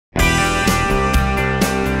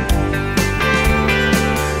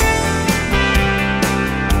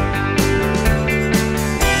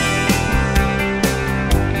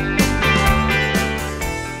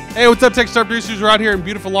Hey, what's up, Texas top producers? We're out here in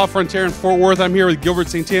beautiful La Frontera in Fort Worth. I'm here with Gilbert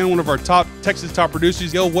Santana, one of our Texas top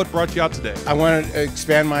producers. Gil, what brought you out today? I want to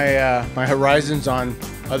expand my my horizons on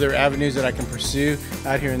other avenues that I can pursue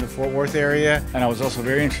out here in the Fort Worth area. And I was also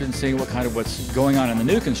very interested in seeing what's going on in the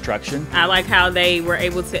new construction. I like how they were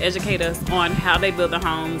able to educate us on how they build the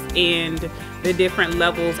homes and the different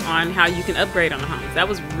levels on how you can upgrade on the homes. That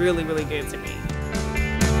was really, really good to me.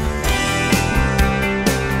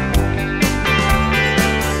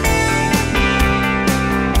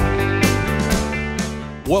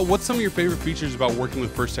 What's some of your favorite features about working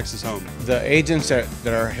with First Texas Home? The agents that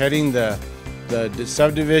are heading the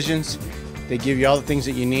subdivisions, they give you all the things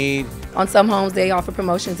that you need. On some homes, they offer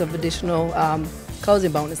promotions of additional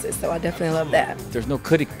closing bonuses, so I definitely love that. There's no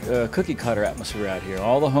cookie cutter atmosphere out here.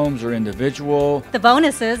 All the homes are individual. The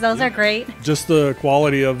bonuses, those are great. Just the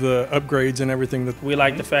quality of the upgrades and everything. We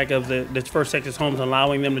like the fact of the First Texas Homes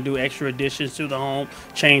allowing them to do extra additions to the home,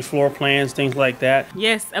 change floor plans, things like that.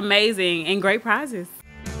 Yes, amazing, and great prizes.